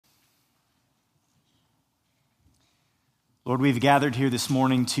Lord, we've gathered here this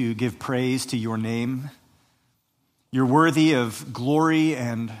morning to give praise to your name. You're worthy of glory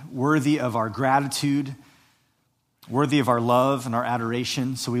and worthy of our gratitude, worthy of our love and our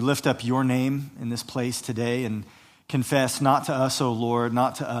adoration. So we lift up your name in this place today and confess, not to us, O Lord,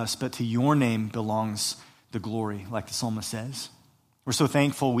 not to us, but to your name belongs the glory, like the psalmist says. We're so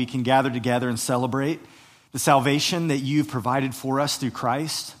thankful we can gather together and celebrate the salvation that you've provided for us through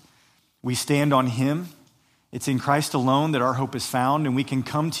Christ. We stand on him. It's in Christ alone that our hope is found, and we can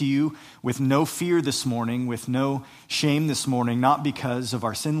come to you with no fear this morning, with no shame this morning, not because of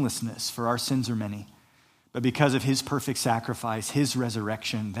our sinlessness, for our sins are many, but because of his perfect sacrifice, his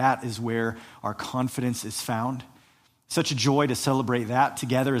resurrection. That is where our confidence is found. Such a joy to celebrate that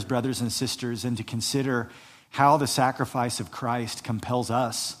together as brothers and sisters and to consider how the sacrifice of Christ compels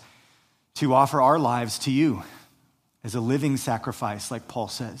us to offer our lives to you as a living sacrifice, like Paul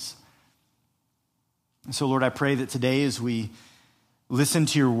says. And so, Lord, I pray that today as we listen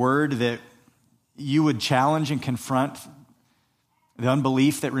to your word, that you would challenge and confront the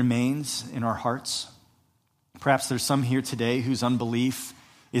unbelief that remains in our hearts. Perhaps there's some here today whose unbelief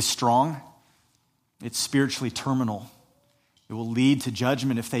is strong. It's spiritually terminal. It will lead to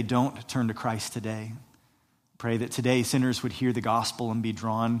judgment if they don't turn to Christ today. Pray that today sinners would hear the gospel and be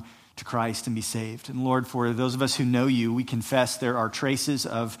drawn to Christ and be saved. And Lord, for those of us who know you, we confess there are traces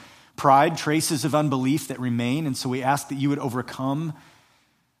of pride, traces of unbelief that remain. And so we ask that you would overcome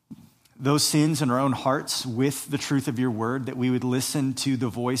those sins in our own hearts with the truth of your word, that we would listen to the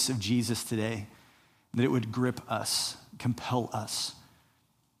voice of Jesus today, that it would grip us, compel us.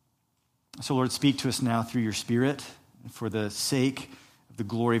 So Lord, speak to us now through your Spirit for the sake of the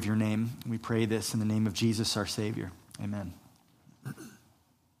glory of your name. We pray this in the name of Jesus, our Savior. Amen.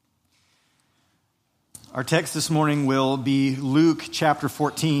 Our text this morning will be Luke chapter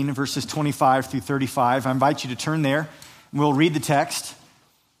 14, verses 25 through 35. I invite you to turn there, and we'll read the text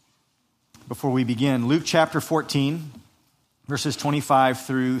before we begin. Luke chapter 14, verses 25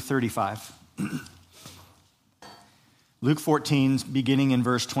 through 35. Luke 14, beginning in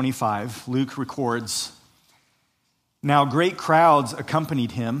verse 25, Luke records, "Now great crowds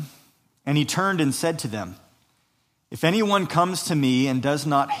accompanied him, and he turned and said to them, 'If anyone comes to me and does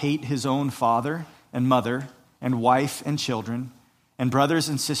not hate his own father and mother and wife and children and brothers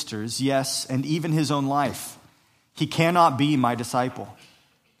and sisters, yes, and even his own life, he cannot be my disciple.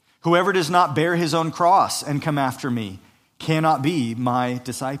 Whoever does not bear his own cross and come after me cannot be my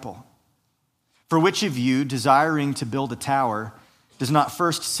disciple. For which of you, desiring to build a tower, does not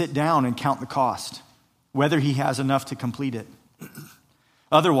first sit down and count the cost, whether he has enough to complete it?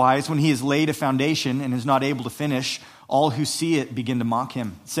 Otherwise, when he has laid a foundation and is not able to finish, all who see it begin to mock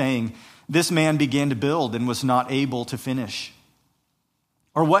him, saying, "This man began to build and was not able to finish."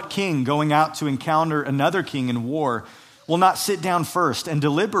 Or what king, going out to encounter another king in war, will not sit down first and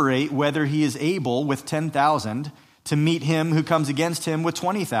deliberate whether he is able with 10,000 to meet him who comes against him with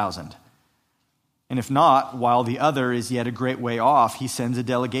 20,000? And if not, while the other is yet a great way off, he sends a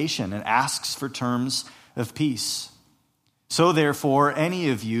delegation and asks for terms of peace. So therefore, any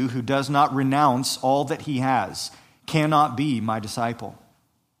of you who does not renounce all that he has cannot be my disciple.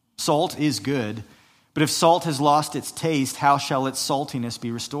 Salt is good, but if salt has lost its taste, how shall its saltiness be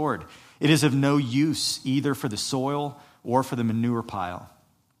restored? It is of no use either for the soil or for the manure pile.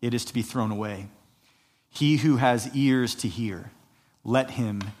 It is to be thrown away. He who has ears to hear, let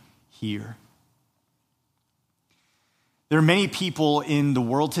him hear." There are many people in the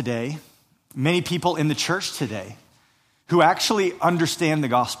world today, many people in the church today, who actually understand the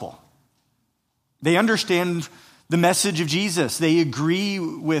gospel. They understand the message of Jesus. They agree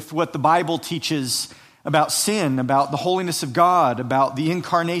with what the Bible teaches about sin, about the holiness of God, about the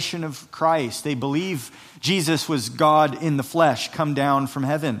incarnation of Christ. They believe Jesus was God in the flesh, come down from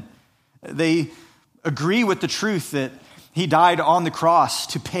heaven. They agree with the truth that he died on the cross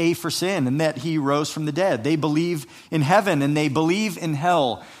to pay for sin and that he rose from the dead. They believe in heaven and they believe in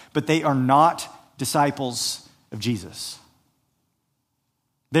hell, but they are not disciples of Jesus.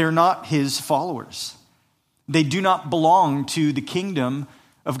 They are not his followers. They do not belong to the kingdom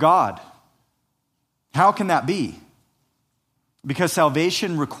of God. How can that be? Because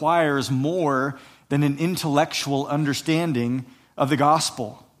salvation requires more than an intellectual understanding of the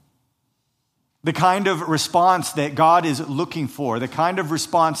gospel. The kind of response that God is looking for, the kind of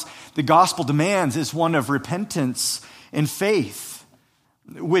response the gospel demands, is one of repentance and faith,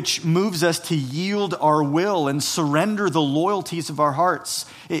 which moves us to yield our will and surrender the loyalties of our hearts.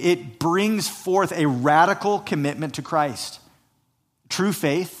 It brings forth a radical commitment to Christ. True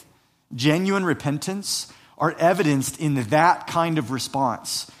faith, genuine repentance are evidenced in that kind of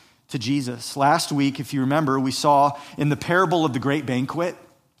response to Jesus. Last week, if you remember, we saw in the parable of the great banquet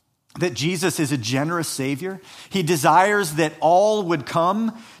that Jesus is a generous Savior. He desires that all would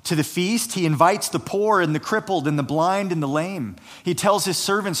come to the feast. He invites the poor and the crippled and the blind and the lame. He tells his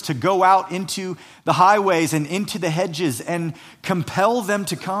servants to go out into the highways and into the hedges and compel them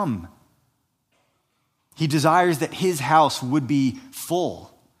to come. He desires that his house would be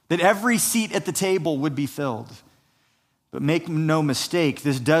full, that every seat at the table would be filled. But make no mistake,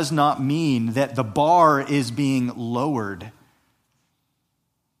 this does not mean that the bar is being lowered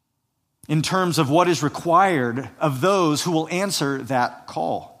in terms of what is required of those who will answer that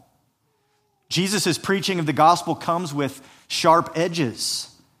call. Jesus' preaching of the gospel comes with sharp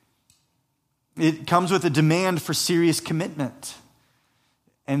edges. It comes with a demand for serious commitment.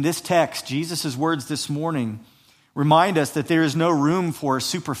 And this text, Jesus' words this morning, remind us that there is no room for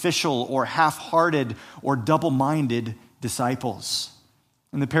superficial or half-hearted or double-minded disciples.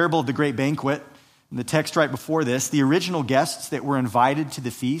 In the parable of the great banquet, in the text right before this, the original guests that were invited to the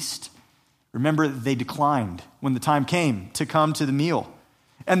feast, remember, they declined when the time came to come to the meal.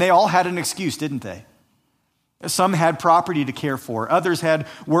 And they all had an excuse, didn't they? Some had property to care for. Others had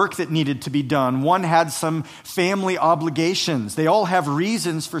work that needed to be done. One had some family obligations. They all have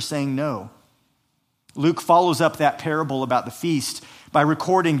reasons for saying no. Luke follows up that parable about the feast by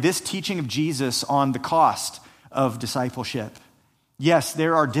recording this teaching of Jesus on the cost of discipleship. Yes,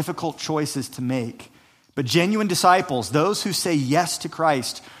 there are difficult choices to make, but genuine disciples, those who say yes to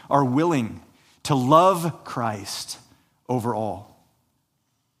Christ, are willing to love Christ over all.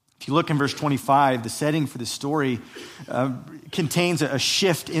 If you look in verse 25, the setting for the story contains a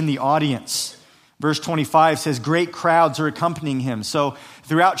shift in the audience. Verse 25 says, great crowds are accompanying him. So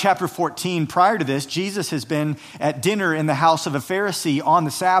throughout chapter 14, prior to this, Jesus has been at dinner in the house of a Pharisee on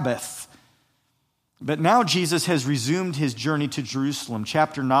the Sabbath. But now Jesus has resumed his journey to Jerusalem.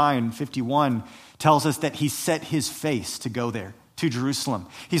 Chapter 9:51 tells us that he set his face to go there, to Jerusalem.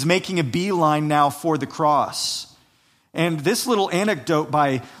 He's making a beeline now for the cross. And this little anecdote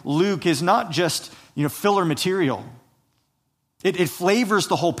by Luke is not just, filler material. It flavors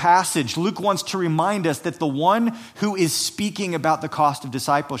the whole passage. Luke wants to remind us that the one who is speaking about the cost of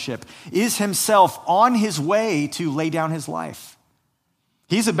discipleship is himself on his way to lay down his life.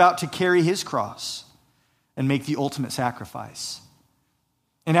 He's about to carry his cross and make the ultimate sacrifice.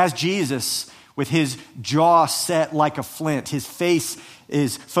 And as Jesus, with his jaw set like a flint, his face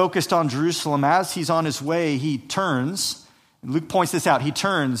is focused on Jerusalem, as he's on his way, he turns. And Luke points this out. He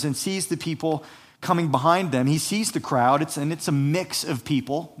turns and sees the people coming behind them. He sees the crowd, and it's a mix of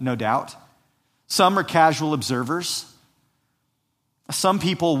people, no doubt. Some are casual observers. Some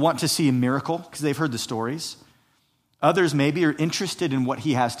people want to see a miracle because they've heard the stories. Others maybe are interested in what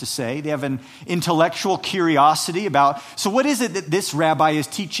he has to say. They have an intellectual curiosity about, so what is it that this rabbi is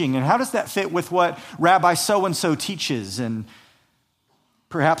teaching? And how does that fit with what Rabbi so-and-so teaches? And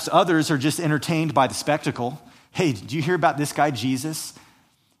perhaps others are just entertained by the spectacle. Hey, did you hear about this guy, Jesus?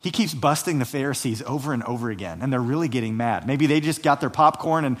 He keeps busting the Pharisees over and over again, and they're really getting mad. Maybe they just got their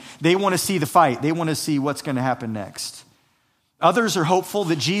popcorn and they want to see the fight. They want to see what's going to happen next. Others are hopeful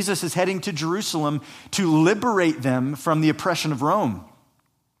that Jesus is heading to Jerusalem to liberate them from the oppression of Rome.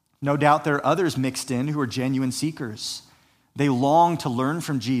 No doubt there are others mixed in who are genuine seekers. They long to learn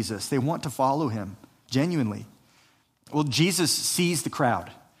from Jesus. They want to follow him genuinely. Well, Jesus sees the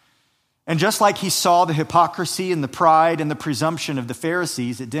crowd. And just like he saw the hypocrisy and the pride and the presumption of the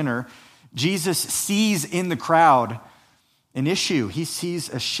Pharisees at dinner, Jesus sees in the crowd an issue. He sees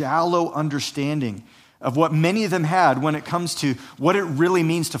a shallow understanding of what many of them had when it comes to what it really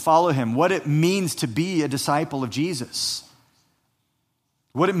means to follow him, what it means to be a disciple of Jesus,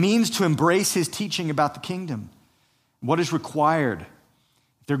 what it means to embrace his teaching about the kingdom, what is required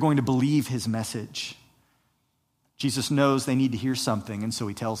if they're going to believe his message. Jesus knows they need to hear something, and so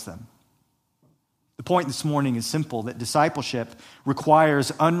he tells them. The point this morning is simple, that discipleship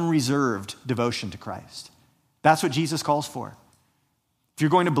requires unreserved devotion to Christ. That's what Jesus calls for. If you're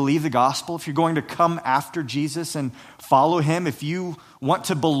going to believe the gospel, if you're going to come after Jesus and follow him, if you want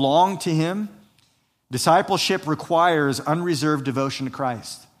to belong to him, discipleship requires unreserved devotion to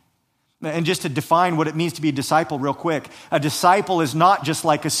Christ. And just to define what it means to be a disciple real quick, a disciple is not just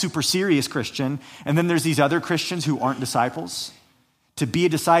like a super serious Christian, and then there's these other Christians who aren't disciples. To be a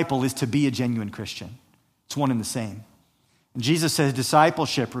disciple is to be a genuine Christian. It's one and the same. And Jesus says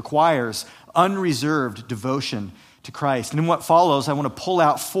discipleship requires unreserved devotion to Christ. And in what follows, I want to pull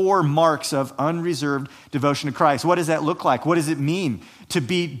out 4 marks of unreserved devotion to Christ. What does that look like? What does it mean to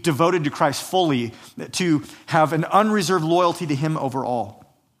be devoted to Christ fully, to have an unreserved loyalty to him over all?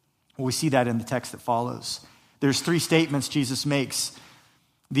 Well, we see that in the text that follows. There's 3 statements Jesus makes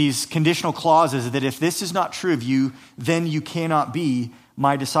these conditional clauses that if this is not true of you, then you cannot be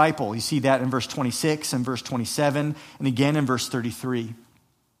my disciple. You see that in verse 26 and verse 27, and again in verse 33.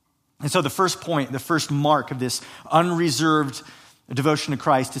 And so the first point, the first mark of this unreserved devotion to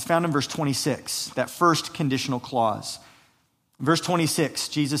Christ is found in verse 26, that first conditional clause. In verse 26,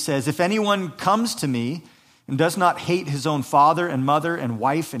 Jesus says, if anyone comes to me and does not hate his own father and mother and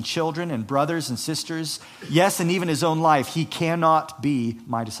wife and children and brothers and sisters, yes, and even his own life, he cannot be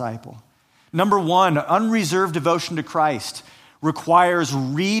my disciple. Number one, unreserved devotion to Christ requires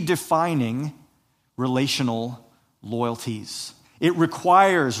redefining relational loyalties. It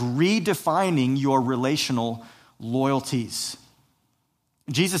requires redefining your relational loyalties.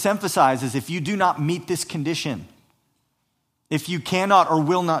 Jesus emphasizes if you do not meet this condition, if you cannot or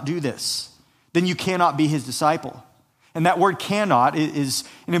will not do this, then you cannot be his disciple. And that word cannot is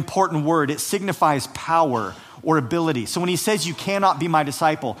an important word. It signifies power or ability. So when he says you cannot be my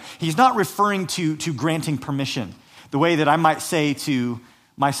disciple, he's not referring to granting permission. The way that I might say to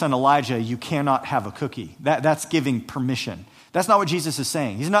my son Elijah, you cannot have a cookie. That's giving permission. That's not what Jesus is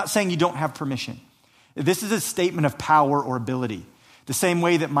saying. He's not saying you don't have permission. This is a statement of power or ability. The same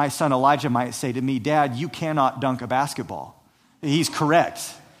way that my son Elijah might say to me, Dad, you cannot dunk a basketball. He's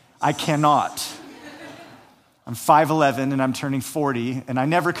correct. I cannot. I'm 5'11" and I'm turning 40, and I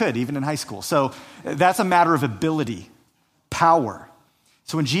never could, even in high school. So that's a matter of ability, power.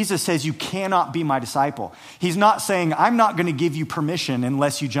 So when Jesus says you cannot be my disciple, he's not saying I'm not going to give you permission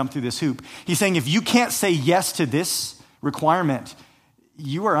unless you jump through this hoop. He's saying if you can't say yes to this requirement,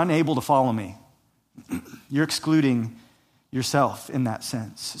 you are unable to follow me. You're excluding yourself in that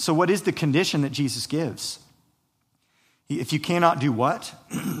sense. So what is the condition that Jesus gives? If you cannot do what?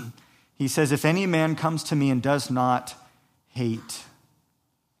 He says, if any man comes to me and does not hate.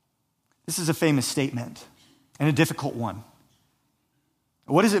 This is a famous statement and a difficult one.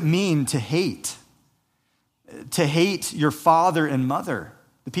 What does it mean to hate? To hate your father and mother,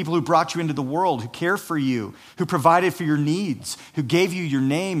 the people who brought you into the world, who care for you, who provided for your needs, who gave you your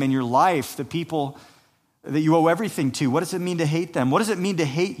name and your life, the people that you owe everything to. What does it mean to hate them? What does it mean to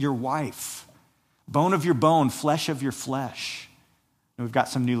hate your wife? Bone of your bone, flesh of your flesh. And we've got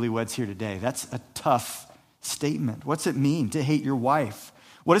some newlyweds here today. That's a tough statement. What's it mean to hate your wife?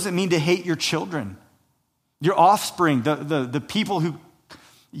 What does it mean to hate your children? Your offspring, the people who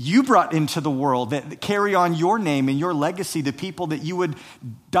you brought into the world that carry on your name and your legacy, the people that you would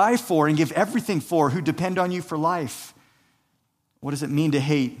die for and give everything for, who depend on you for life. What does it mean to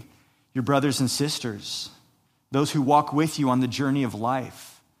hate your brothers and sisters, those who walk with you on the journey of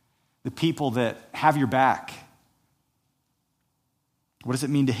life, the people that have your back? What does it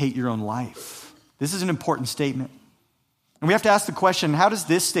mean to hate your own life? This is an important statement. And we have to ask the question, how does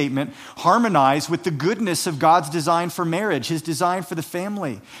this statement harmonize with the goodness of God's design for marriage, his design for the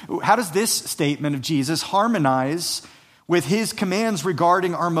family? How does this statement of Jesus harmonize with his commands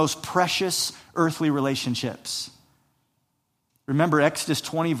regarding our most precious earthly relationships? Remember Exodus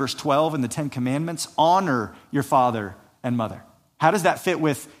 20, verse 12 and the 10 Commandments? Honor your father and mother. How does that fit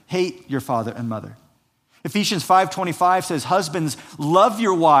with hate your father and mother? Ephesians 5:25 says, husbands, love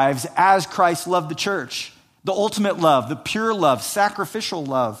your wives as Christ loved the church. The ultimate love, the pure love, sacrificial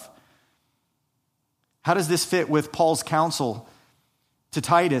love. How does this fit with Paul's counsel to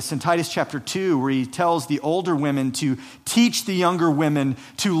Titus in Titus chapter 2, where he tells the older women to teach the younger women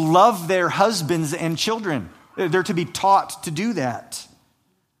to love their husbands and children? They're to be taught to do that.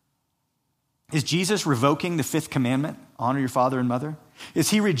 Is Jesus revoking the fifth commandment, honor your father and mother? Is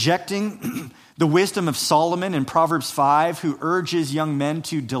he rejecting the wisdom of Solomon in Proverbs 5, who urges young men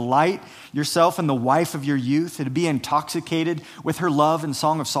to delight yourself in the wife of your youth and to be intoxicated with her love in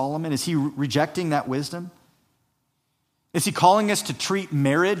Song of Solomon? Is he rejecting that wisdom? Is he calling us to treat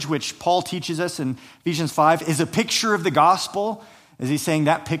marriage, which Paul teaches us in Ephesians 5, as a picture of the gospel? Is he saying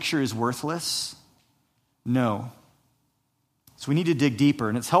that picture is worthless? No. So we need to dig deeper,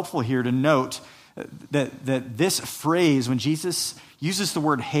 and it's helpful here to note that this phrase, when Jesus uses the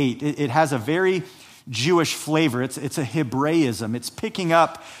word hate, it has a very Jewish flavor. It's a Hebraism. It's picking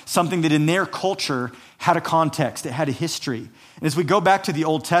up something that in their culture had a context. It had a history. And as we go back to the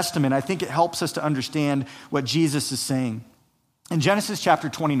Old Testament, I think it helps us to understand what Jesus is saying. In Genesis chapter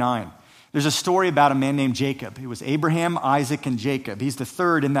 29, there's a story about a man named Jacob. It was Abraham, Isaac, and Jacob. He's the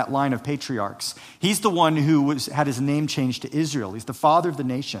third in that line of patriarchs. He's the one who had his name changed to Israel. He's the father of the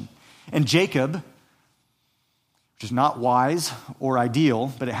nation. And Jacob, which is not wise or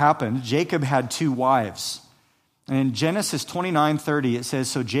ideal, but it happened, Jacob had two wives. And in Genesis 29:30, it says,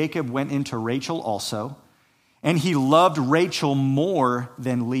 so Jacob went into Rachel also, and he loved Rachel more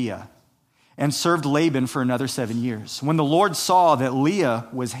than Leah. and served Laban for another 7 years. When the Lord saw that Leah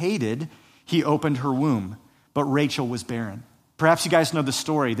was hated, he opened her womb, but Rachel was barren. Perhaps you guys know the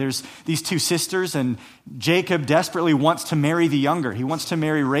story. There's these two sisters, and Jacob desperately wants to marry the younger. He wants to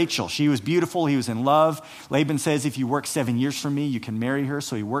marry Rachel. She was beautiful. He was in love. Laban says, if you work 7 years for me, you can marry her.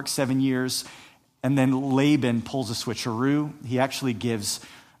 So he works 7 years, and then Laban pulls a switcheroo. He actually gives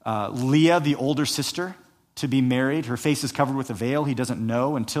Leah, the older sister, to be married. Her face is covered with a veil. He doesn't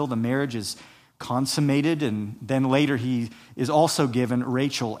know until the marriage is consummated, and then later he is also given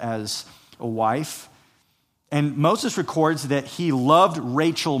Rachel as a wife. And Moses records that he loved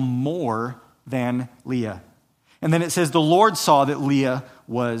Rachel more than Leah. And then it says the Lord saw that Leah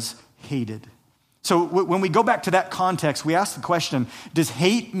was hated. So when we go back to that context, we ask the question, does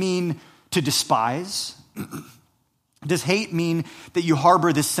hate mean to despise? Does hate mean that you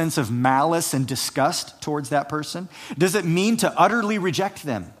harbor this sense of malice and disgust towards that person? Does it mean to utterly reject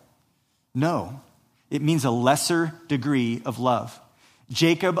them? No, it means a lesser degree of love.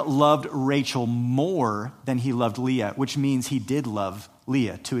 Jacob loved Rachel more than he loved Leah, which means he did love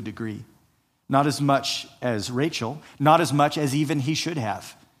Leah to a degree. Not as much as Rachel, not as much as even he should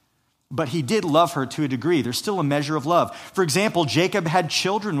have. But he did love her to a degree. There's still a measure of love. For example, Jacob had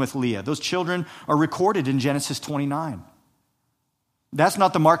children with Leah. Those children are recorded in Genesis 29. That's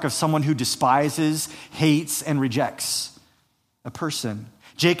not the mark of someone who despises, hates, and rejects a person.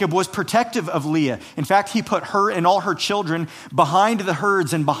 Jacob was protective of Leah. In fact, he put her and all her children behind the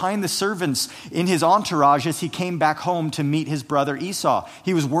herds and behind the servants in his entourage as he came back home to meet his brother Esau.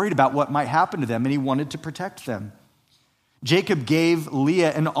 He was worried about what might happen to them, and he wanted to protect them. Jacob gave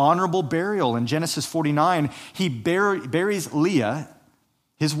Leah an honorable burial. In Genesis 49, he buries Leah,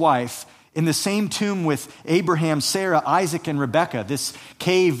 his wife, in the same tomb with Abraham, Sarah, Isaac, and Rebekah, this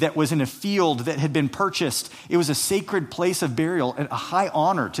cave that was in a field that had been purchased. It was a sacred place of burial and a high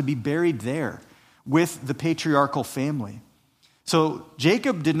honor to be buried there with the patriarchal family. So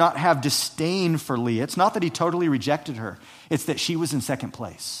Jacob did not have disdain for Leah. It's not that he totally rejected her. It's that she was in second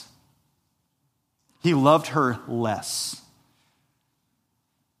place. He loved her less,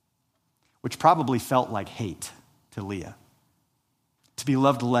 which probably felt like hate to Leah, to be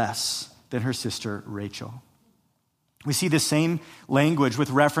loved less than her sister Rachel. We see the same language with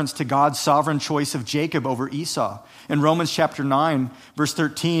reference to God's sovereign choice of Jacob over Esau. In Romans chapter 9, verse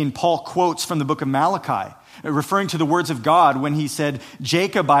 13, Paul quotes from the book of Malachi, referring to the words of God when he said,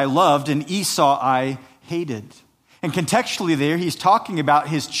 Jacob I loved and Esau I hated. And contextually there, he's talking about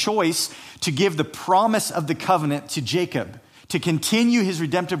his choice to give the promise of the covenant to Jacob, to continue his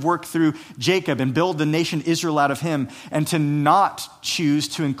redemptive work through Jacob and build the nation Israel out of him, and to not choose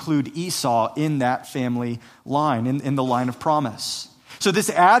to include Esau in that family line, in the line of promise. So this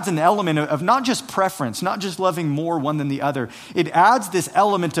adds an element of not just preference, not just loving more one than the other. It adds this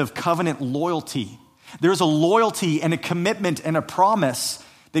element of covenant loyalty. There's a loyalty and a commitment and a promise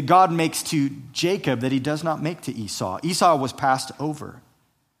that God makes to Jacob that he does not make to Esau. Esau was passed over.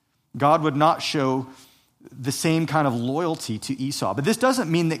 God would not show the same kind of loyalty to Esau. But this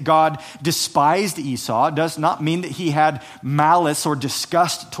doesn't mean that God despised Esau. It does not mean that he had malice or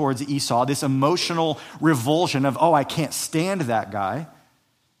disgust towards Esau, this emotional revulsion of, oh, I can't stand that guy.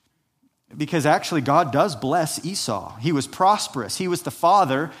 Because actually God does bless Esau. He was prosperous. He was the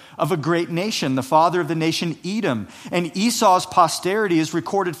father of a great nation, the father of the nation Edom. And Esau's posterity is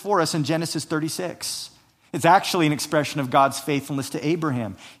recorded for us in Genesis 36. It's actually an expression of God's faithfulness to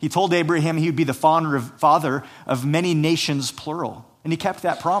Abraham. He told Abraham he would be the father of many nations, plural. And he kept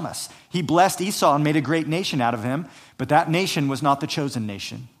that promise. He blessed Esau and made a great nation out of him, but that nation was not the chosen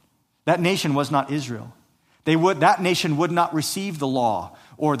nation. That nation was not Israel. That nation would not receive the law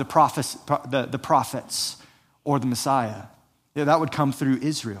or the prophets or the Messiah. That would come through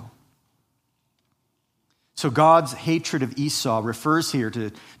Israel. So God's hatred of Esau refers here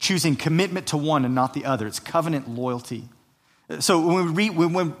to choosing commitment to one and not the other. It's covenant loyalty. So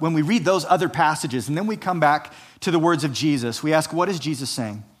when we read those other passages and then we come back to the words of Jesus, we ask, what is Jesus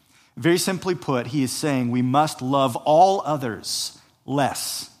saying? Very simply put, he is saying we must love all others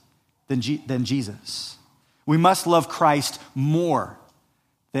less than Jesus. We must love Christ more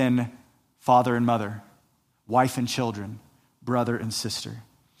than father and mother, wife and children, brother and sister.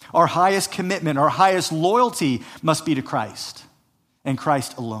 Our highest commitment, our highest loyalty must be to Christ and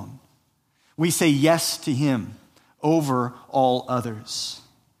Christ alone. We say yes to him over all others.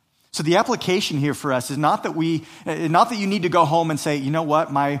 So the application here for us is not that you need to go home and say, you know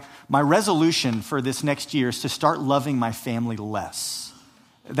what, my resolution for this next year is to start loving my family less.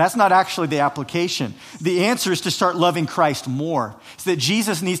 That's not actually the application. The answer is to start loving Christ more. So that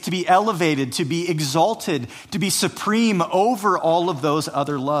Jesus needs to be elevated, to be exalted, to be supreme over all of those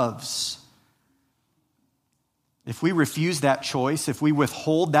other loves. If we refuse that choice, if we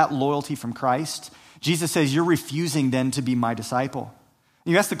withhold that loyalty from Christ, Jesus says, you're refusing then to be my disciple.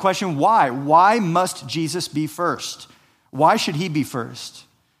 You ask the question, why? Why must Jesus be first? Why should he be first?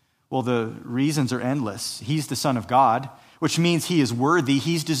 Well, the reasons are endless. He's the Son of God, which means he is worthy.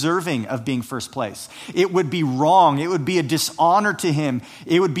 He's deserving of being first place. It would be wrong. It would be a dishonor to him.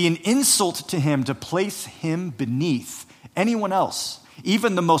 It would be an insult to him to place him beneath anyone else,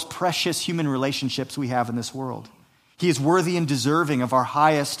 even the most precious human relationships we have in this world. He is worthy and deserving of our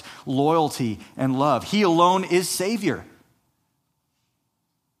highest loyalty and love. He alone is Savior.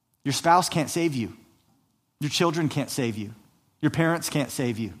 Your spouse can't save you. Your children can't save you. Your parents can't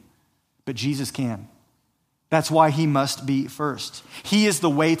save you. But Jesus can. That's why he must be first. He is the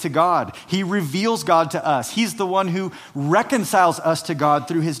way to God. He reveals God to us. He's the one who reconciles us to God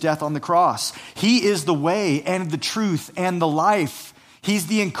through his death on the cross. He is the way and the truth and the life. He's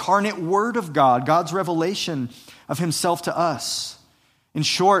the incarnate Word of God, God's revelation of himself to us. In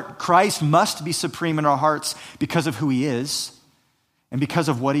short, Christ must be supreme in our hearts because of who he is and because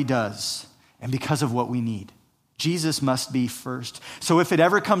of what he does and because of what we need. Jesus must be first. So if it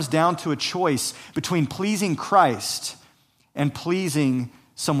ever comes down to a choice between pleasing Christ and pleasing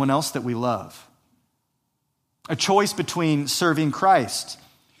someone else that we love, a choice between serving Christ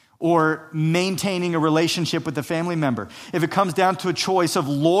or maintaining a relationship with a family member, if it comes down to a choice of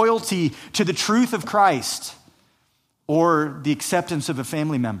loyalty to the truth of Christ or the acceptance of a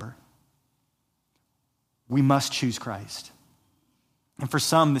family member, we must choose Christ. And for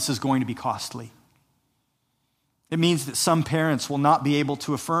some, this is going to be costly. It means that some parents will not be able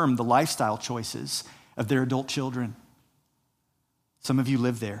to affirm the lifestyle choices of their adult children. Some of you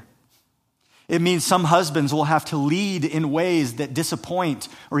live there. It means some husbands will have to lead in ways that disappoint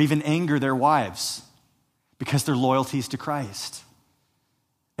or even anger their wives because their loyalty is to Christ.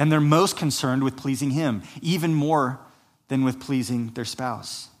 And they're most concerned with pleasing him, even more than with pleasing their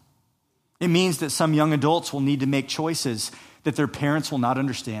spouse. It means that some young adults will need to make choices that their parents will not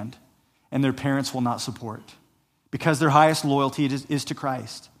understand and their parents will not support, because their highest loyalty is to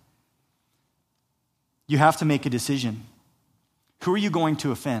Christ. You have to make a decision. Who are you going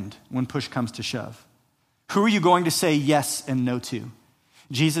to offend when push comes to shove? Who are you going to say yes and no to?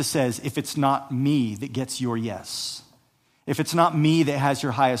 Jesus says, if it's not me that gets your yes, if it's not me that has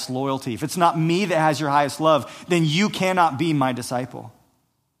your highest loyalty, if it's not me that has your highest love, then you cannot be my disciple.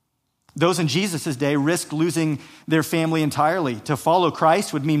 Those in Jesus' day risked losing their family entirely. To follow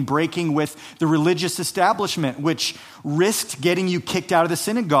Christ would mean breaking with the religious establishment, which risked getting you kicked out of the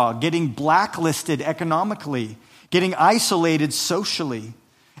synagogue, getting blacklisted economically, getting isolated socially.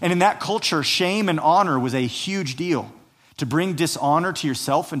 And in that culture, shame and honor was a huge deal. To bring dishonor to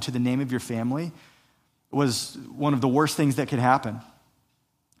yourself and to the name of your family was one of the worst things that could happen.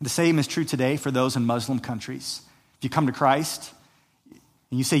 The same is true today for those in Muslim countries. If you come to Christ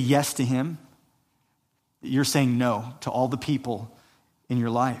and you say yes to him, you're saying no to all the people in your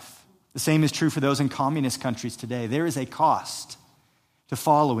life. The same is true for those in communist countries today. There is a cost to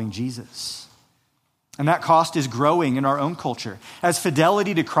following Jesus. And that cost is growing in our own culture. As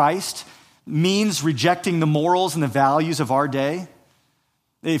fidelity to Christ means rejecting the morals and the values of our day,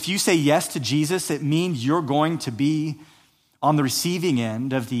 if you say yes to Jesus, it means you're going to be on the receiving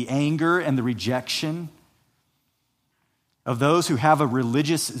end of the anger and the rejection of those who have a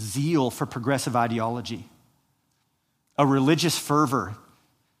religious zeal for progressive ideology, a religious fervor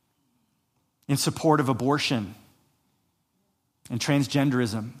in support of abortion and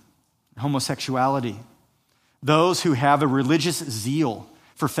transgenderism, homosexuality, those who have a religious zeal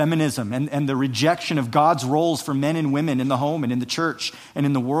for feminism and the rejection of God's roles for men and women in the home and in the church and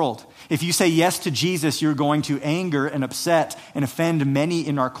in the world. If you say yes to Jesus, you're going to anger and upset and offend many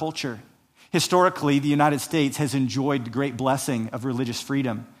in our culture. Historically, the United States has enjoyed the great blessing of religious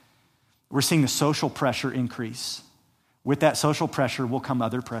freedom. We're seeing the social pressure increase. With that social pressure will come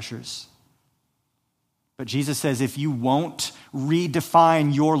other pressures. But Jesus says, if you won't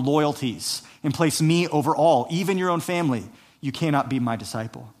redefine your loyalties and place me over all, even your own family, you cannot be my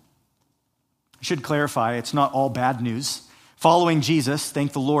disciple. I should clarify, it's not all bad news. Following Jesus,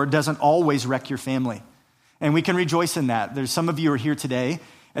 thank the Lord, doesn't always wreck your family. And we can rejoice in that. There's some of you who are here today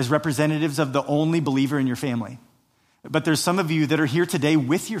as representatives of the only believer in your family. But there's some of you that are here today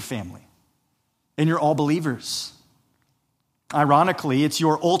with your family, and you're all believers. Ironically, it's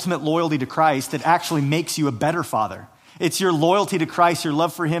your ultimate loyalty to Christ that actually makes you a better father. It's your loyalty to Christ, your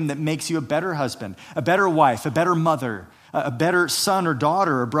love for him, that makes you a better husband, a better wife, a better mother, a better son or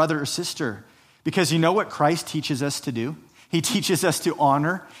daughter, or brother or sister. Because you know what Christ teaches us to do? He teaches us to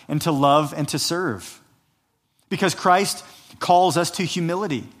honor and to love and to serve. Because Christ calls us to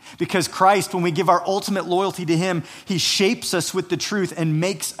humility. Because Christ, when we give our ultimate loyalty to him, he shapes us with the truth and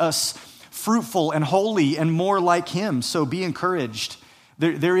makes us fruitful and holy and more like him. So be encouraged.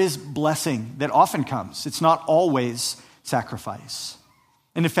 There is blessing that often comes. It's not always sacrifice.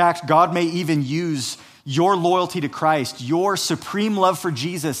 And in fact, God may even use your loyalty to Christ, your supreme love for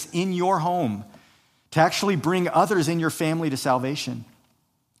Jesus in your home, to actually bring others in your family to salvation,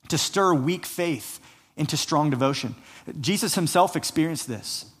 to stir weak faith into strong devotion. Jesus himself experienced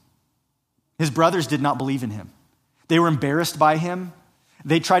this. His brothers did not believe in him. They were embarrassed by him.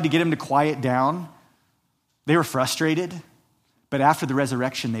 They tried to get him to quiet down. They were frustrated. But after the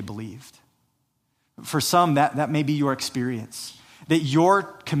resurrection, they believed. For some, that may be your experience. That your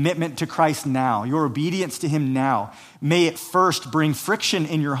commitment to Christ now, your obedience to him now, may at first bring friction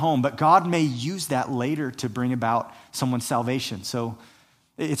in your home, but God may use that later to bring about someone's salvation. So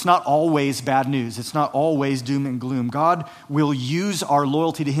it's not always bad news. It's not always doom and gloom. God will use our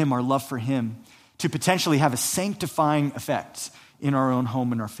loyalty to him, our love for him, to potentially have a sanctifying effect in our own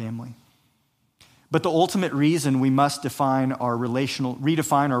home and our family. But the ultimate reason we must redefine our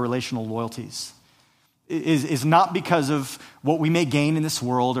relational loyalties is not because of what we may gain in this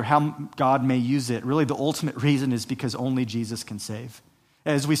world or how God may use it. Really, the ultimate reason is because only Jesus can save.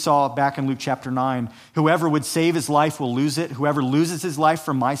 As we saw back in Luke chapter 9, whoever would save his life will lose it. Whoever loses his life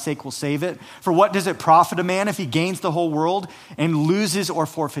for my sake will save it. For what does it profit a man if he gains the whole world and loses or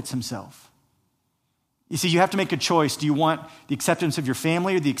forfeits himself? You see, you have to make a choice. Do you want the acceptance of your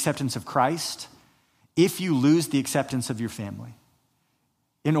family or the acceptance of Christ? If you lose the acceptance of your family,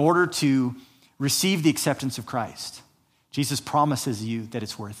 in order to receive the acceptance of Christ, Jesus promises you that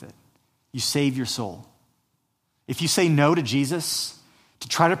it's worth it. You save your soul. If you say no to Jesus, to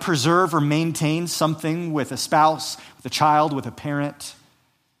try to preserve or maintain something with a spouse, with a child, with a parent,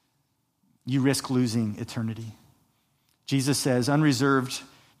 you risk losing eternity. Jesus says, unreserved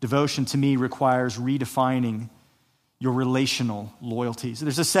devotion to me requires redefining your relational loyalties.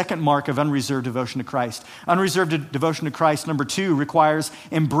 There's a second mark of unreserved devotion to Christ. Unreserved devotion to Christ, number 2, requires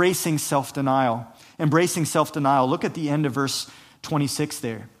embracing self-denial. Embracing self-denial. Look at the end of verse 26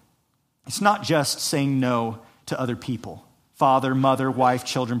 there. It's not just saying no to other people. Father, mother, wife,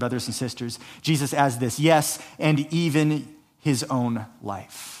 children, brothers and sisters. Jesus adds this, yes, and even his own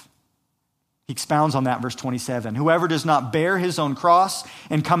life. He expounds on that in verse 27. Whoever does not bear his own cross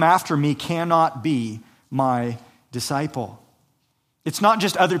and come after me cannot be my disciple. It's not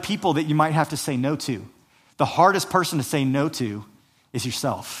just other people that you might have to say no to. The hardest person to say no to is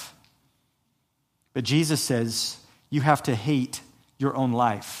yourself. But Jesus says you have to hate your own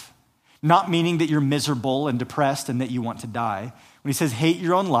life. Not meaning that you're miserable and depressed and that you want to die. When he says hate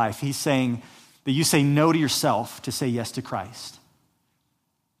your own life, he's saying that you say no to yourself to say yes to Christ.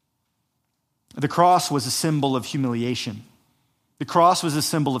 The cross was a symbol of humiliation. The cross was a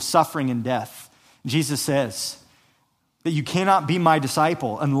symbol of suffering and death. Jesus says that you cannot be my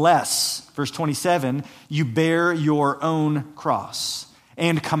disciple unless, verse 27, you bear your own cross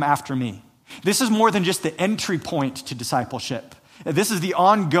and come after me. This is more than just the entry point to discipleship. This is the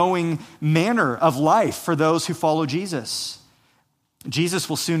ongoing manner of life for those who follow Jesus. Jesus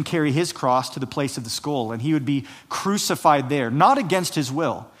will soon carry his cross to the place of the skull, and he would be crucified there, not against his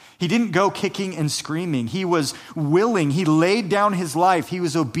will. He didn't go kicking and screaming. He was willing. He laid down his life. He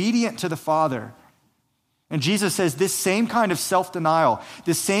was obedient to the Father. And Jesus says this same kind of self-denial,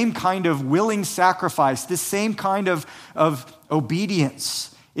 this same kind of willing sacrifice, this same kind of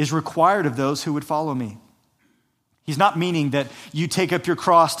obedience is required of those who would follow me. He's not meaning that you take up your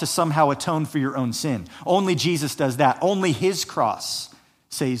cross to somehow atone for your own sin. Only Jesus does that. Only his cross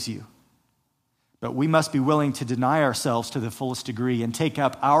saves you. But we must be willing to deny ourselves to the fullest degree and take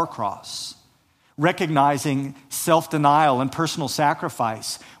up our cross, recognizing self-denial and personal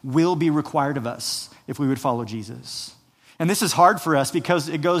sacrifice will be required of us if we would follow Jesus. And this is hard for us because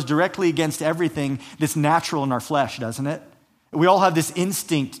it goes directly against everything that's natural in our flesh, doesn't it? We all have this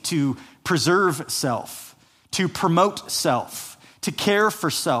instinct to preserve self, to promote self, to care for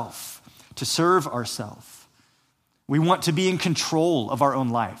self, to serve ourself. We want to be in control of our own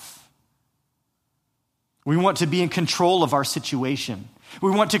life. We want to be in control of our situation.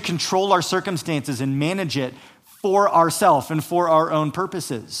 We want to control our circumstances and manage it for ourselves and for our own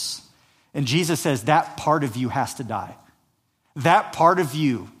purposes. And Jesus says that part of you has to die. That part of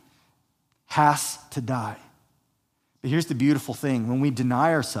you has to die. But here's the beautiful thing. When we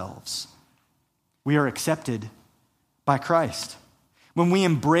deny ourselves, we are accepted by Christ. When we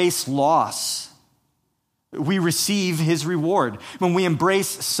embrace loss, we receive his reward. When we embrace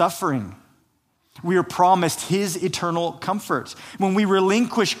suffering, We are promised his eternal comfort. When we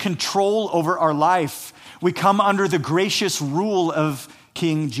relinquish control over our life, we come under the gracious rule of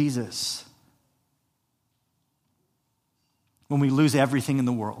King Jesus. When we lose everything in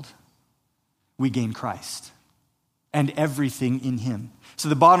the world, we gain Christ and everything in him. So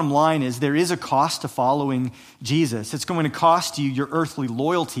the bottom line is there is a cost to following Jesus. It's going to cost you your earthly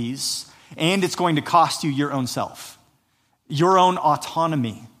loyalties, and it's going to cost you your own self, your own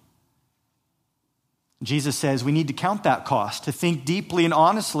autonomy. Jesus says we need to count that cost, to think deeply and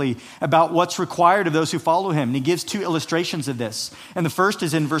honestly about what's required of those who follow him. And he gives two illustrations of this. And the first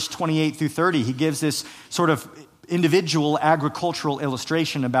is in verse 28 through 30. He gives this sort of individual agricultural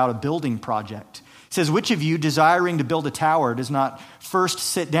illustration about a building project. He says, which of you desiring to build a tower does not first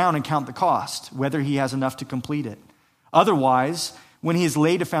sit down and count the cost, whether he has enough to complete it? Otherwise, when he has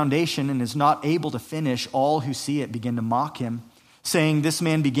laid a foundation and is not able to finish, all who see it begin to mock him, saying, this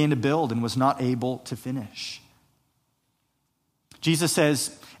man began to build and was not able to finish. Jesus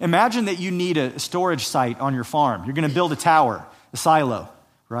says, imagine that you need a storage site on your farm. You're going to build a tower, a silo,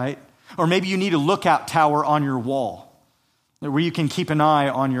 right? Or maybe you need a lookout tower on your wall where you can keep an eye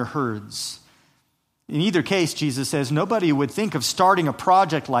on your herds. In either case, Jesus says, nobody would think of starting a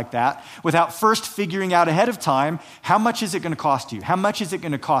project like that without first figuring out ahead of time, how much is it going to cost you? How much is it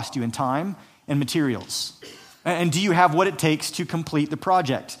going to cost you in time and materials? And do you have what it takes to complete the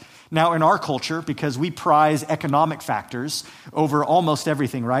project? Now, in our culture, because we prize economic factors over almost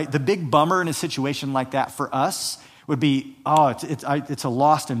everything, right? The big bummer in a situation like that for us would be, it's a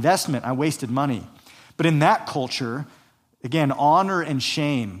lost investment. I wasted money. But in that culture, again, honor and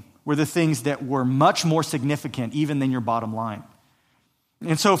shame were the things that were much more significant even than your bottom line.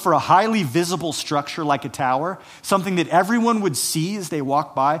 And so for a highly visible structure like a tower, something that everyone would see as they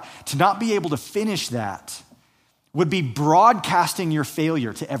walk by, to not be able to finish that would be broadcasting your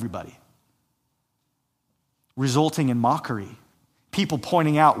failure to everybody, resulting in mockery. People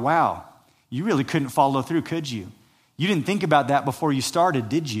pointing out, wow, you really couldn't follow through, could you? You didn't think about that before you started,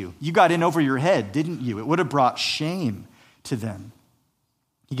 did you? You got in over your head, didn't you? It would have brought shame to them.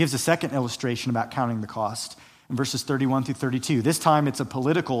 He gives a second illustration about counting the cost in verses 31 through 32. This time it's a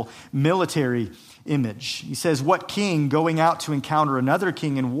political, military image. He says, what king going out to encounter another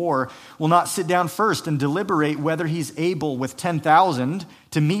king in war will not sit down first and deliberate whether he's able with 10,000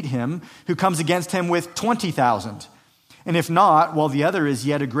 to meet him who comes against him with 20,000? And if not, while the other is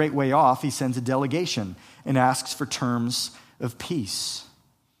yet a great way off, he sends a delegation and asks for terms of peace.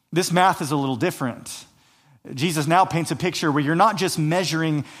 This math is a little different. Jesus now paints a picture where you're not just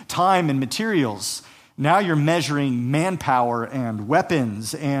measuring time and materials. Now you're measuring manpower and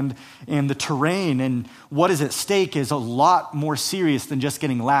weapons and the terrain, and what is at stake is a lot more serious than just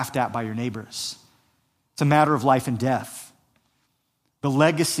getting laughed at by your neighbors. It's a matter of life and death. The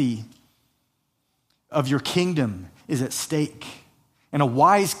legacy of your kingdom is at stake. And a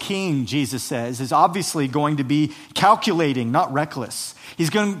wise king, Jesus says, is obviously going to be calculating, not reckless. He's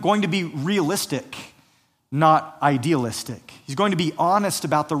going to be realistic, not idealistic. He's going to be honest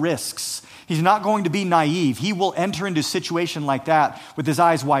about the risks. He's not going to be naive. He will enter into a situation like that with his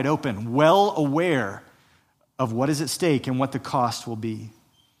eyes wide open, well aware of what is at stake and what the cost will be.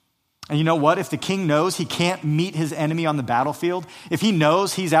 And you know what? If the king knows he can't meet his enemy on the battlefield, if he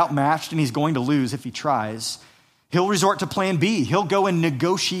knows he's outmatched and he's going to lose if he tries, he'll resort to plan B. He'll go and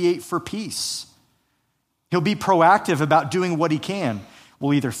negotiate for peace. He'll be proactive about doing what he can.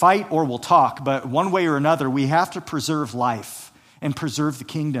 We'll either fight or we'll talk, but one way or another, we have to preserve life and preserve the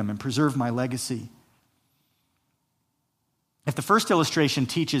kingdom and preserve my legacy. If the first illustration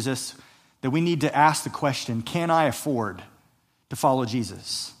teaches us that we need to ask the question, can I afford to follow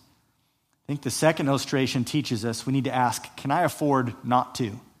Jesus? I think the second illustration teaches us we need to ask, can I afford not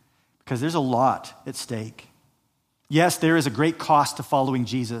to? Because there's a lot at stake. Yes, there is a great cost to following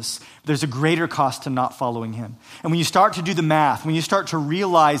Jesus. But there's a greater cost to not following him. And when you start to do the math, when you start to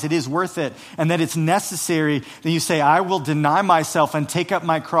realize it is worth it and that it's necessary, then you say, I will deny myself and take up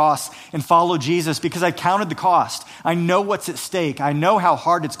my cross and follow Jesus because I counted the cost. I know what's at stake. I know how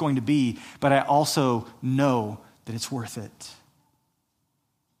hard it's going to be, but I also know that it's worth it.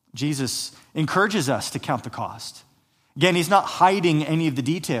 Jesus encourages us to count the cost. Again, he's not hiding any of the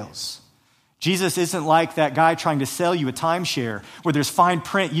details. Jesus isn't like that guy trying to sell you a timeshare where there's fine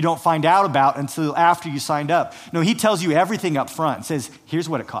print you don't find out about until after you signed up. No, he tells you everything up front and says, here's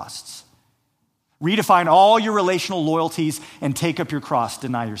what it costs. Redefine all your relational loyalties and take up your cross,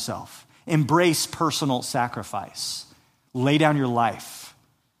 deny yourself. Embrace personal sacrifice. Lay down your life.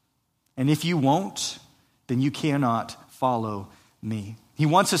 And if you won't, then you cannot follow me. He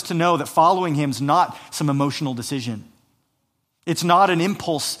wants us to know that following him is not some emotional decision. It's not an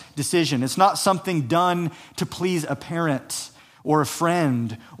impulse decision. It's not something done to please a parent or a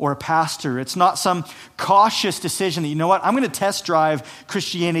friend or a pastor. It's not some cautious decision that, you know what, I'm going to test drive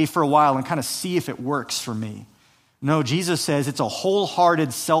Christianity for a while and kind of see if it works for me. No, Jesus says it's a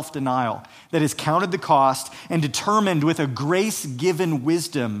wholehearted self-denial that has counted the cost and determined with a grace-given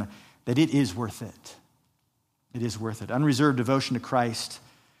wisdom that it is worth it. It is worth it. Unreserved devotion to Christ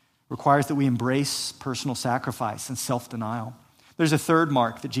requires that we embrace personal sacrifice and self-denial. There's a third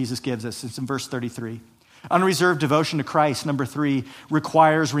mark that Jesus gives us. It's in verse 33. Unreserved devotion to Christ, number 3,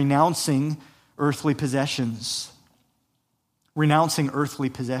 requires renouncing earthly possessions. Renouncing earthly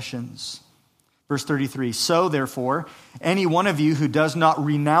possessions. Verse 33, so therefore, any one of you who does not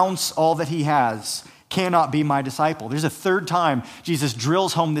renounce all that he has cannot be my disciple. There's a third time Jesus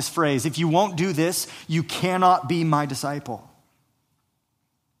drills home this phrase. If you won't do this, you cannot be my disciple.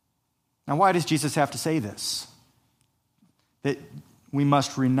 Now, why does Jesus have to say this? That we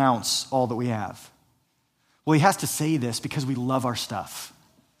must renounce all that we have. Well, he has to say this because we love our stuff.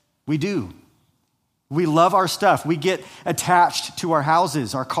 We do. We love our stuff. We get attached to our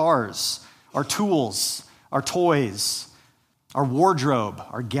houses, our cars, our tools, our toys, our wardrobe,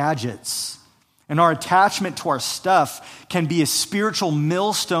 our gadgets. And our attachment to our stuff can be a spiritual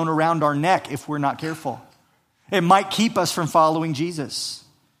millstone around our neck if we're not careful. It might keep us from following Jesus.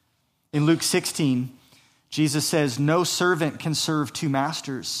 In Luke 16, Jesus says, no servant can serve two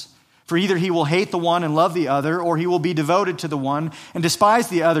masters. For either he will hate the one and love the other, or he will be devoted to the one and despise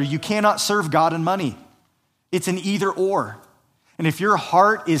the other. You cannot serve God and money. It's an either or. And if your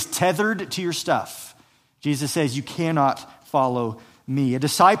heart is tethered to your stuff, Jesus says you cannot follow me. A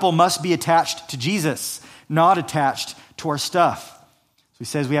disciple must be attached to Jesus, not attached to our stuff. So he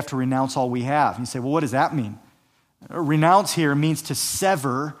says we have to renounce all we have. And you say, well, what does that mean? Renounce here means to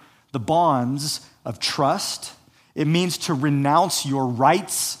sever the bonds of trust. It means to renounce your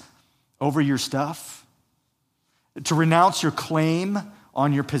rights over your stuff, to renounce your claim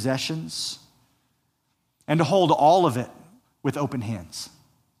on your possessions, and to hold all of it with open hands.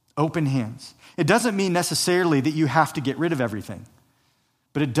 Open hands. It doesn't mean necessarily that you have to get rid of everything,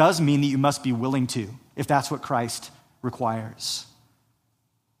 but it does mean that you must be willing to, if that's what Christ requires.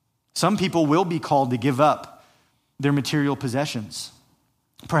 Some people will be called to give up their material possessions,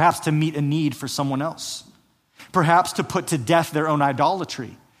 perhaps to meet a need for someone else, perhaps to put to death their own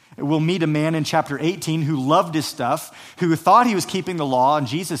idolatry. We'll meet a man in chapter 18 who loved his stuff, who thought he was keeping the law, and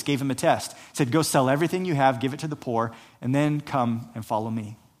Jesus gave him a test. He said, go sell everything you have, give it to the poor, and then come and follow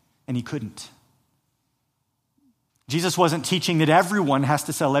me. And he couldn't. Jesus wasn't teaching that everyone has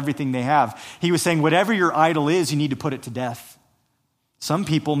to sell everything they have. He was saying whatever your idol is, you need to put it to death. Some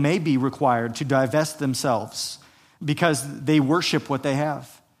people may be required to divest themselves because they worship what they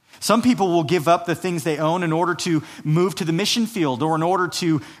have. Some people will give up the things they own in order to move to the mission field or in order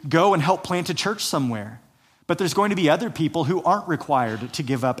to go and help plant a church somewhere. But there's going to be other people who aren't required to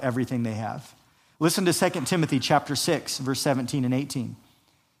give up everything they have. Listen to 2 Timothy chapter 6, verse 17 and 18.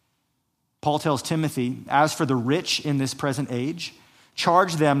 Paul tells Timothy, as for the rich in this present age,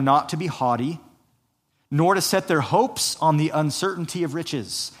 charge them not to be haughty, nor to set their hopes on the uncertainty of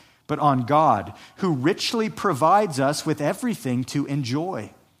riches, but on God, who richly provides us with everything to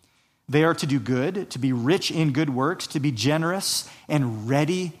enjoy. They are to do good, to be rich in good works, to be generous and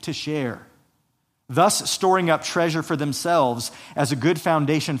ready to share, thus storing up treasure for themselves as a good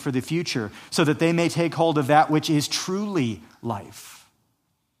foundation for the future, so that they may take hold of that which is truly life.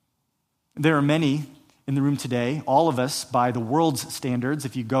 There are many in the room today, all of us by the world's standards,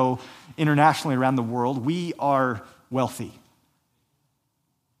 if you go internationally around the world, we are wealthy.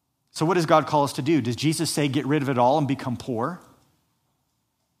 So what does God call us to do? Does Jesus say get rid of it all and become poor?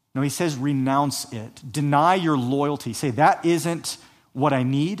 No, he says renounce it. Deny your loyalty. Say that isn't what I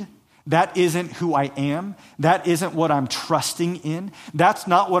need. That isn't who I am. That isn't what I'm trusting in. That's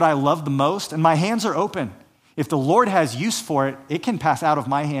not what I love the most. And my hands are open. If the Lord has use for it, it can pass out of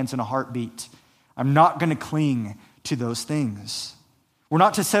my hands in a heartbeat. I'm not going to cling to those things. We're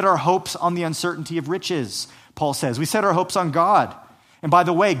not to set our hopes on the uncertainty of riches, Paul says. We set our hopes on God. And by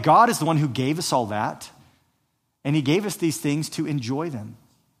the way, God is the one who gave us all that. And he gave us these things to enjoy them.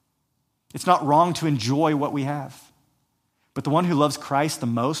 It's not wrong to enjoy what we have. But the one who loves Christ the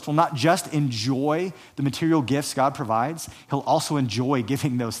most will not just enjoy the material gifts God provides, he'll also enjoy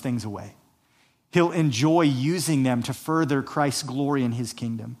giving those things away. He'll enjoy using them to further Christ's glory in his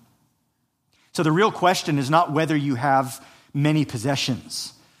kingdom. So the real question is not whether you have many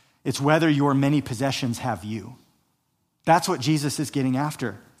possessions. It's whether your many possessions have you. That's what Jesus is getting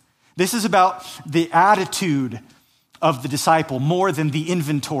after. This is about the attitude of the disciple more than the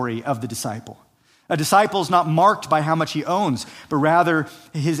inventory of the disciple. A disciple is not marked by how much he owns, but rather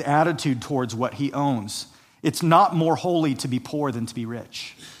his attitude towards what he owns. It's not more holy to be poor than to be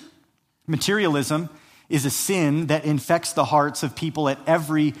rich. Materialism is a sin that infects the hearts of people at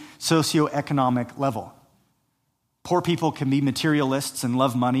every socioeconomic level. Poor people can be materialists and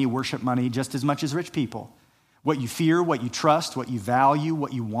love money, worship money just as much as rich people. What you fear, what you trust, what you value,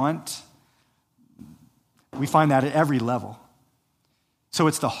 what you want, we find that at every level. So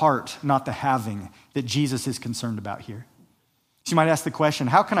it's the heart, not the having, that Jesus is concerned about here. So you might ask the question,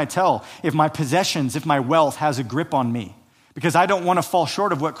 how can I tell if my possessions, if my wealth has a grip on me? Because I don't want to fall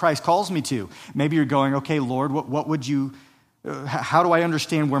short of what Christ calls me to. Maybe you're going, okay, Lord, what would you, how do I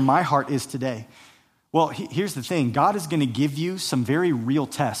understand where my heart is today? Well, here's the thing. God is going to give you some very real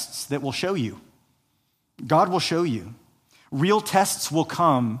tests that will show you. God will show you. Real tests will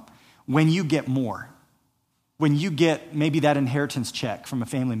come when you get more. When you get maybe that inheritance check from a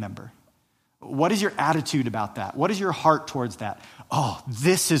family member. What is your attitude about that? What is your heart towards that? Oh,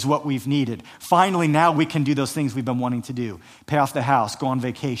 this is what we've needed. Finally, now we can do those things we've been wanting to do. Pay off the house, go on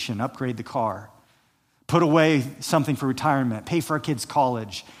vacation, upgrade the car, put away something for retirement, pay for our kids'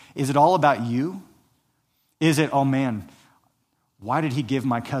 college. Is it all about you? Is it, oh man, why did he give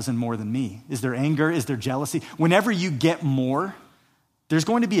my cousin more than me? Is there anger? Is there jealousy? Whenever you get more, there's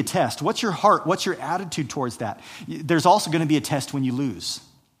going to be a test. What's your heart? What's your attitude towards that? There's also going to be a test when you lose,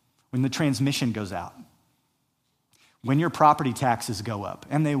 when the transmission goes out, when your property taxes go up,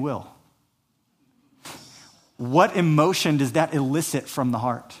 and they will. What emotion does that elicit from the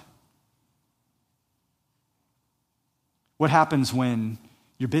heart? What happens when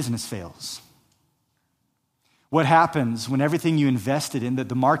your business fails? What happens when everything you invested in, that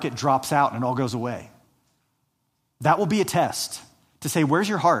the market drops out and it all goes away? That will be a test to say, where's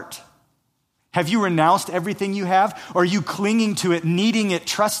your heart? Have you renounced everything you have? Or are you clinging to it, needing it,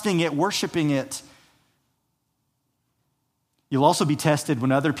 trusting it, worshiping it? You'll also be tested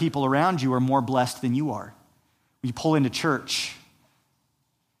when other people around you are more blessed than you are. You pull into church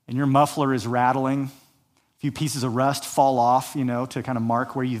and your muffler is rattling, a few pieces of rust fall off, to kind of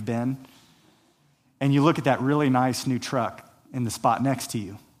mark where you've been. And you look at that really nice new truck in the spot next to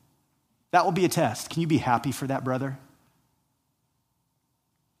you. That will be a test. Can you be happy for that, brother?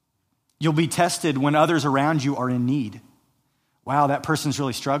 You'll be tested when others around you are in need. Wow, that person's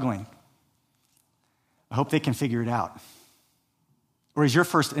really struggling. I hope they can figure it out. Or is your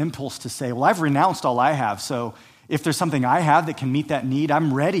first impulse to say, well, I've renounced all I have, so if there's something I have that can meet that need,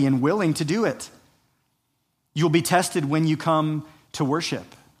 I'm ready and willing to do it. You'll be tested when you come to worship,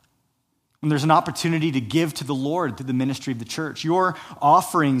 when there's an opportunity to give to the Lord through the ministry of the church. Your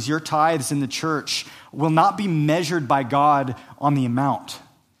offerings, your tithes in the church will not be measured by God on the amount.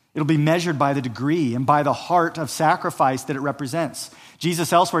 It'll be measured by the degree and by the heart of sacrifice that it represents.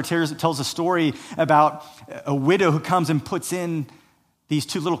 Jesus elsewhere tells a story about a widow who comes and puts in these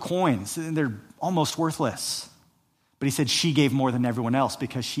 2 little coins. They're almost worthless. But he said she gave more than everyone else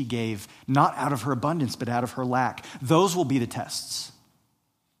because she gave not out of her abundance, but out of her lack. Those will be the tests.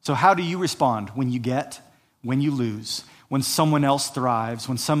 So how do you respond when you get, when you lose, when someone else thrives,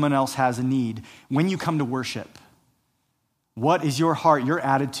 when someone else has a need, when you come to worship? What is your heart, your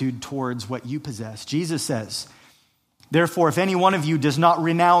attitude towards what you possess? Jesus says, therefore, if any one of you does not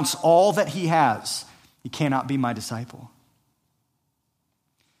renounce all that he has, he cannot be my disciple.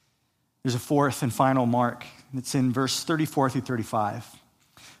 There's a fourth and final mark. It's in verse 34 through 35.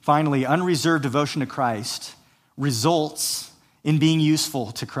 Finally, unreserved devotion to Christ results in being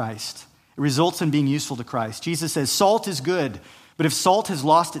useful to Christ. It results in being useful to Christ. Jesus says, salt is good, but if salt has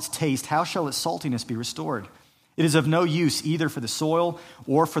lost its taste, how shall its saltiness be restored? It is of no use either for the soil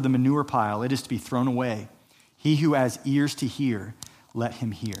or for the manure pile. It is to be thrown away. He who has ears to hear, let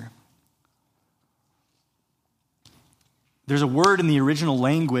him hear. There's a word in the original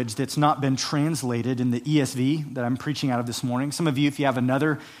language that's not been translated in the ESV that I'm preaching out of this morning. Some of you, if you have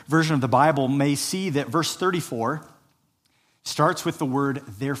another version of the Bible, may see that verse 34 starts with the word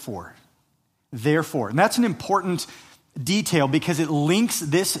therefore. Therefore. And that's an important detail because it links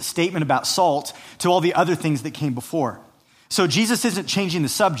this statement about salt to all the other things that came before. So Jesus isn't changing the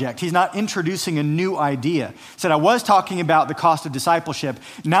subject. He's not introducing a new idea. He said, I was talking about the cost of discipleship.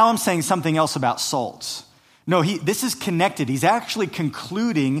 Now I'm saying something else about salt. No, this is connected. He's actually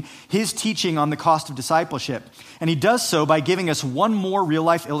concluding his teaching on the cost of discipleship. And he does so by giving us one more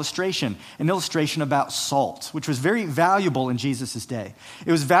real-life illustration, an illustration about salt, which was very valuable in Jesus' day.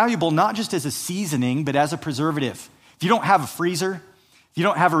 It was valuable not just as a seasoning, but as a preservative. If you don't have a freezer, if you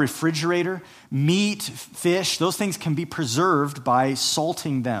don't have a refrigerator, meat, fish, those things can be preserved by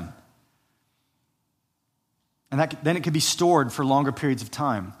salting them. And then it can be stored for longer periods of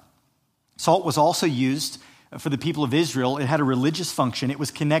time. Salt was also used for the people of Israel. It had a religious function. It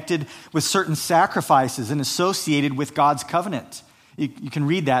was connected with certain sacrifices and associated with God's covenant. You can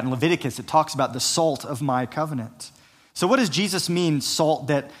read that in Leviticus. It talks about the salt of my covenant. So what does Jesus mean, salt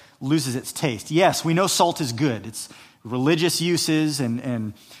that loses its taste? Yes, we know salt is good. It's religious uses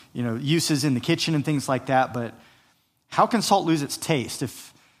and uses in the kitchen and things like that. But how can salt lose its taste?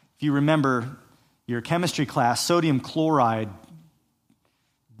 If you remember your chemistry class, sodium chloride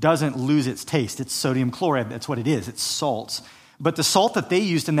doesn't lose its taste. It's sodium chloride. That's what it is. It's salt. But the salt that they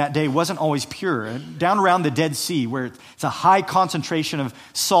used in that day wasn't always pure. Down around the Dead Sea, where it's a high concentration of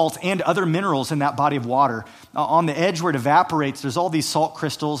salt and other minerals in that body of water, on the edge where it evaporates, there's all these salt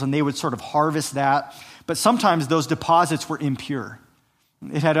crystals, and they would sort of harvest that. But sometimes those deposits were impure.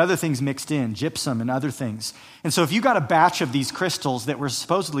 It had other things mixed in, gypsum and other things. And so if you got a batch of these crystals that were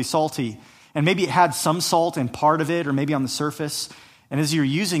supposedly salty, and maybe it had some salt in part of it, or maybe on the surface, and as you're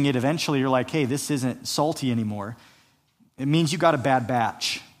using it, eventually you're like, hey, this isn't salty anymore. It means you got a bad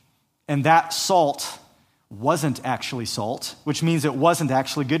batch. And that salt wasn't actually salt, which means it wasn't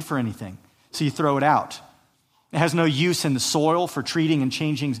actually good for anything. So you throw it out. It has no use in the soil for treating and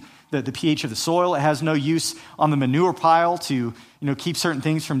changing the pH of the soil. It has no use on the manure pile to keep certain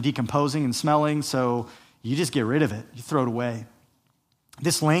things from decomposing and smelling. So you just get rid of it. You throw it away.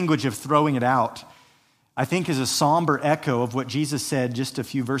 This language of throwing it out, I think, is a somber echo of what Jesus said just a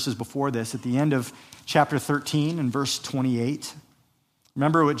few verses before this at the end of chapter 13 and verse 28.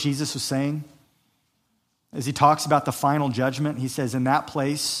 Remember what Jesus was saying? As he talks about the final judgment, he says, in that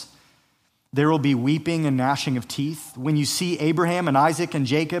place, there will be weeping and gnashing of teeth when you see Abraham and Isaac and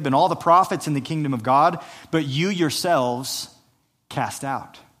Jacob and all the prophets in the kingdom of God, but you yourselves cast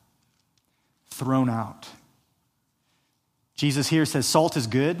out, thrown out. Jesus here says salt is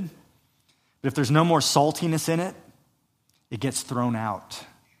good, but if there's no more saltiness in it, it gets thrown out.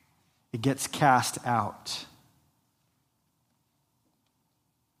 It gets cast out.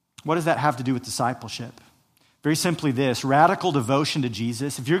 What does that have to do with discipleship? Very simply this: radical devotion to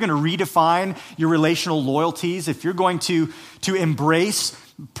Jesus. If you're going to redefine your relational loyalties, if you're going to embrace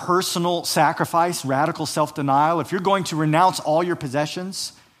personal sacrifice, radical self-denial, if you're going to renounce all your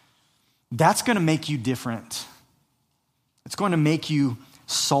possessions, that's going to make you different. It's going to make you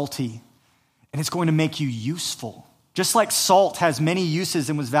salty, and it's going to make you useful. Just like salt has many uses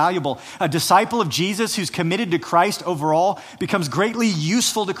and was valuable, a disciple of Jesus who's committed to Christ overall becomes greatly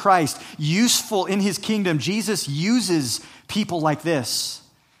useful to Christ, useful in his kingdom. Jesus uses people like this.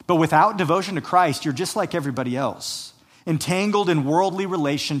 But without devotion to Christ, you're just like everybody else, entangled in worldly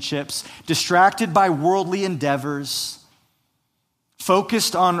relationships, distracted by worldly endeavors,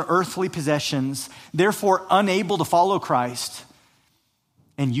 focused on earthly possessions, therefore unable to follow Christ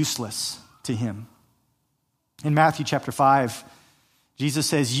and useless to him. In Matthew chapter 5, Jesus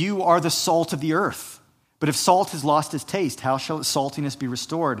says, you are the salt of the earth. But if salt has lost its taste, how shall its saltiness be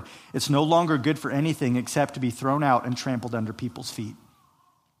restored? It's no longer good for anything except to be thrown out and trampled under people's feet.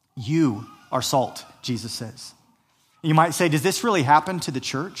 You are salt, Jesus says. You might say, does this really happen to the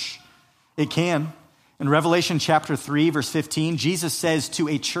church? It can. In Revelation chapter 3, verse 15, Jesus says to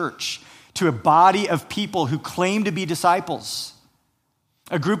a church, to a body of people who claim to be disciples,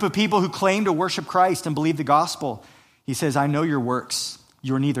 a group of people who claim to worship Christ and believe the gospel. He says, I know your works.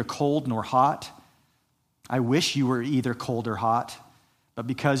 You are neither cold nor hot. I wish you were either cold or hot, but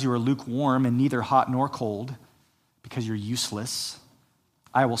because you are lukewarm and neither hot nor cold, because you're useless,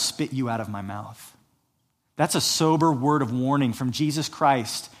 I will spit you out of my mouth. That's a sober word of warning from Jesus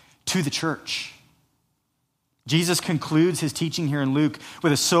Christ to the church. Jesus concludes his teaching here in Luke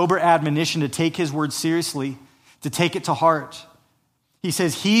with a sober admonition to take his word seriously, to take it to heart. He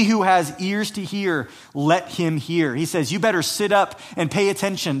says, he who has ears to hear, let him hear. He says, you better sit up and pay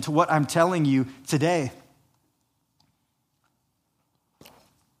attention to what I'm telling you today.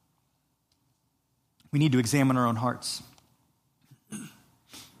 We need to examine our own hearts.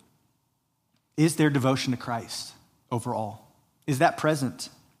 Is there devotion to Christ overall? Is that present?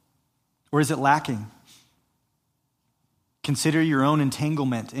 Or is it lacking? Consider your own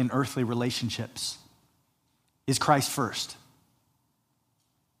entanglement in earthly relationships. Is Christ first?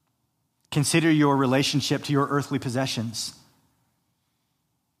 Consider your relationship to your earthly possessions.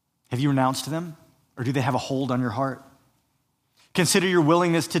 Have you renounced them, or do they have a hold on your heart? Consider your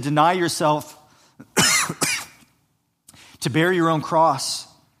willingness to deny yourself, to bear your own cross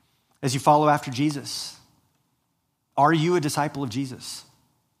as you follow after Jesus. Are you a disciple of Jesus?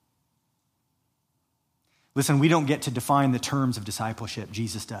 Listen, we don't get to define the terms of discipleship.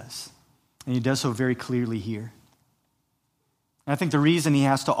 Jesus does. And he does so very clearly here. And I think the reason he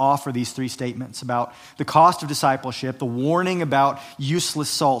has to offer these three statements about the cost of discipleship, the warning about useless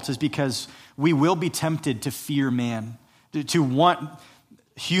salt, is because we will be tempted to fear man, to want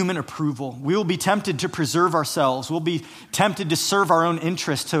human approval. We will be tempted to preserve ourselves. We'll be tempted to serve our own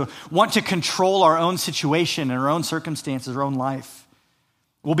interests, to want to control our own situation and our own circumstances, our own life.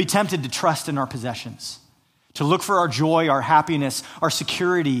 We'll be tempted to trust in our possessions, to look for our joy, our happiness, our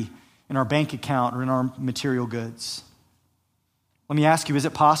security in our bank account or in our material goods. Let me ask you, is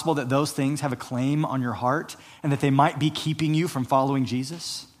it possible that those things have a claim on your heart and that they might be keeping you from following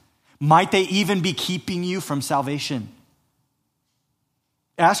Jesus? Might they even be keeping you from salvation?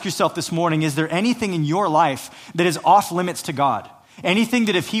 Ask yourself this morning, is there anything in your life that is off limits to God? Anything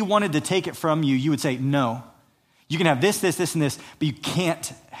that if he wanted to take it from you, you would say, no. You can have this, this, this, and this, but you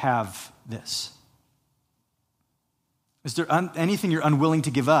can't have this. Is there anything you're unwilling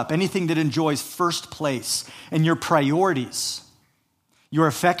to give up? Anything that enjoys first place in your priorities, your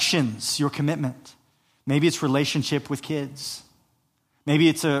affections, your commitment? Maybe it's relationship with kids. Maybe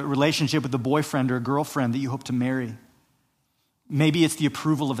it's a relationship with a boyfriend or a girlfriend that you hope to marry. Maybe it's the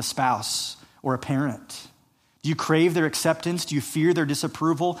approval of a spouse or a parent. Do you crave their acceptance? Do you fear their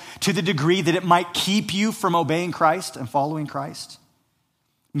disapproval to the degree that it might keep you from obeying Christ and following Christ?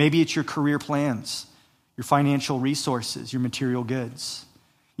 Maybe it's your career plans, your financial resources, your material goods.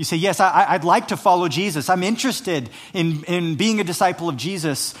 You say, yes, I'd like to follow Jesus. I'm interested in being a disciple of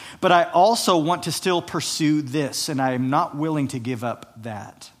Jesus, but I also want to still pursue this, and I am not willing to give up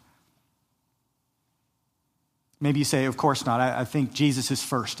that. Maybe you say, of course not. I think Jesus is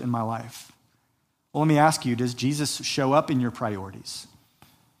first in my life. Well, let me ask you, does Jesus show up in your priorities?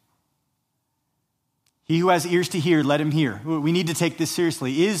 He who has ears to hear, let him hear. We need to take this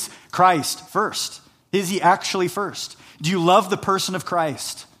seriously. Is Christ first? Is he actually first? Do you love the person of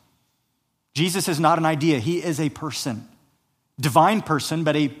Christ? Jesus is not an idea. He is a person. Divine person,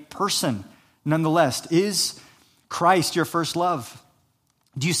 but a person nonetheless. Is Christ your first love?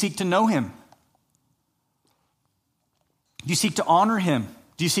 Do you seek to know him? Do you seek to honor him?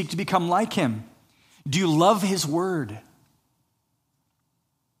 Do you seek to become like him? Do you love his word?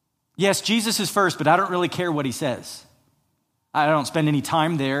 Yes, Jesus is first, but I don't really care what he says. I don't spend any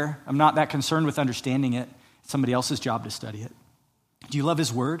time there. I'm not that concerned with understanding it. It's somebody else's job to study it. Do you love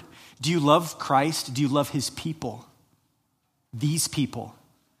his word? Do you love Christ? Do you love his people? These people.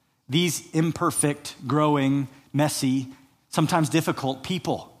 These imperfect, growing, messy, sometimes difficult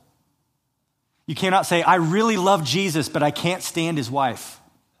people. You cannot say, I really love Jesus, but I can't stand his wife.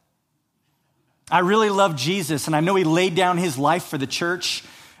 I really love Jesus, and I know he laid down his life for the church,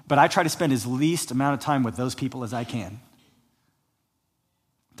 but I try to spend as least amount of time with those people as I can.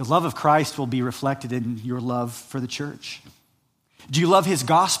 The love of Christ will be reflected in your love for the church. Do you love his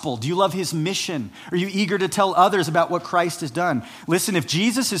gospel? Do you love his mission? Are you eager to tell others about what Christ has done? Listen, if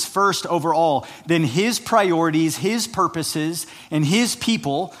Jesus is first over all, then his priorities, his purposes, and his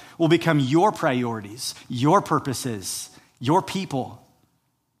people will become your priorities, your purposes, your people.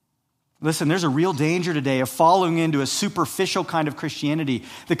 Listen, there's a real danger today of following into a superficial kind of Christianity,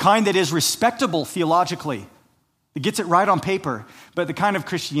 the kind that is respectable theologically. It gets it right on paper, but the kind of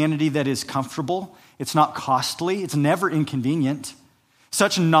Christianity that is comfortable, it's not costly, it's never inconvenient.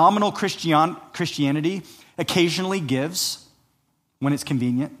 Such nominal Christianity occasionally gives when it's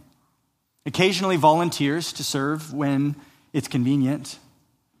convenient, occasionally volunteers to serve when it's convenient,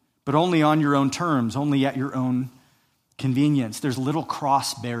 but only on your own terms, only at your own convenience. There's little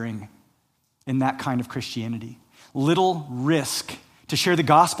cross-bearing in that kind of Christianity, little risk to share the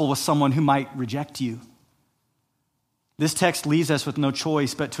gospel with someone who might reject you. This text leaves us with no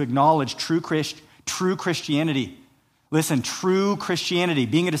choice but to acknowledge true Christianity. Listen, true Christianity,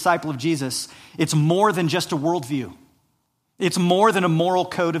 being a disciple of Jesus, it's more than just a worldview. It's more than a moral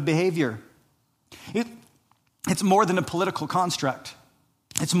code of behavior. It's more than a political construct.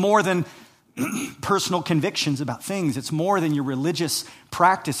 It's more than personal convictions about things. It's more than your religious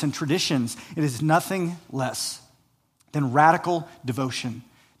practice and traditions. It is nothing less than radical devotion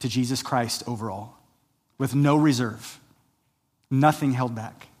to Jesus Christ overall, with no reserve, nothing held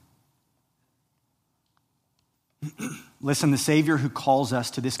back. Listen, the Savior who calls us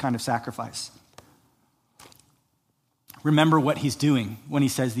to this kind of sacrifice. Remember what he's doing when he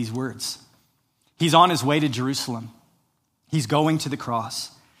says these words. He's on his way to Jerusalem. He's going to the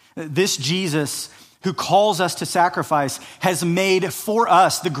cross. This Jesus who calls us to sacrifice has made for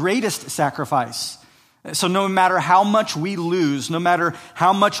us the greatest sacrifice. So no matter how much we lose, no matter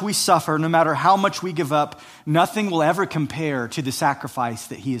how much we suffer, no matter how much we give up, nothing will ever compare to the sacrifice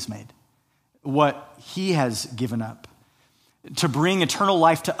that he has made. What he has given up to bring eternal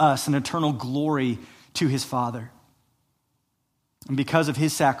life to us and eternal glory to his Father. And because of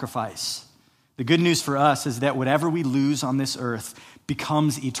his sacrifice, the good news for us is that whatever we lose on this earth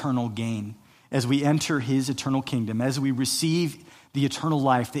becomes eternal gain as we enter his eternal kingdom, as we receive the eternal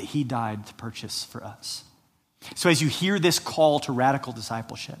life that he died to purchase for us. So as you hear this call to radical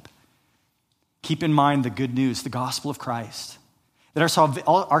discipleship, keep in mind the good news, the gospel of Christ, that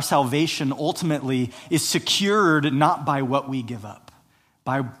our salvation ultimately is secured not by what we give up,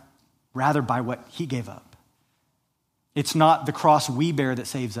 rather by what he gave up. It's not the cross we bear that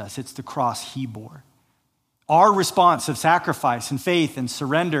saves us, it's the cross he bore. Our response of sacrifice and faith and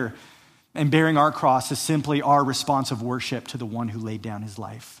surrender and bearing our cross is simply our response of worship to the one who laid down his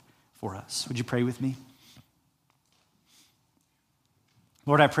life for us. Would you pray with me?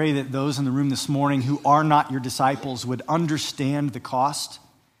 Lord, I pray that those in the room this morning who are not your disciples would understand the cost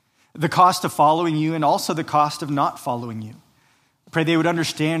of following you and also the cost of not following you. I pray they would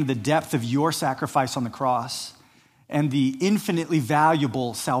understand the depth of your sacrifice on the cross and the infinitely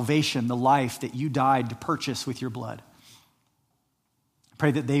valuable salvation, the life that you died to purchase with your blood. I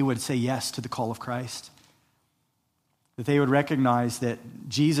pray that they would say yes to the call of Christ, that they would recognize that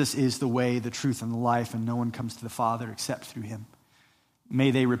Jesus is the way, the truth, and the life, and no one comes to the Father except through him.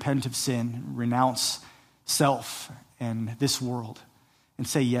 May they repent of sin, renounce self and this world, and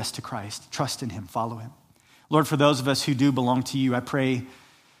say yes to Christ. Trust in him, follow him. Lord, for those of us who do belong to you, I pray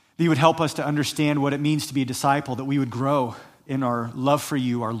that you would help us to understand what it means to be a disciple, that we would grow in our love for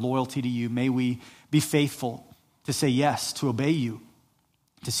you, our loyalty to you. May we be faithful to say yes, to obey you,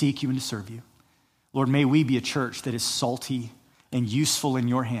 to seek you and to serve you. Lord, may we be a church that is salty and useful in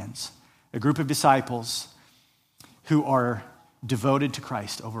your hands, a group of disciples who are devoted to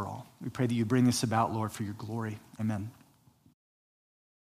Christ overall. We pray that you bring this about, Lord, for your glory. Amen.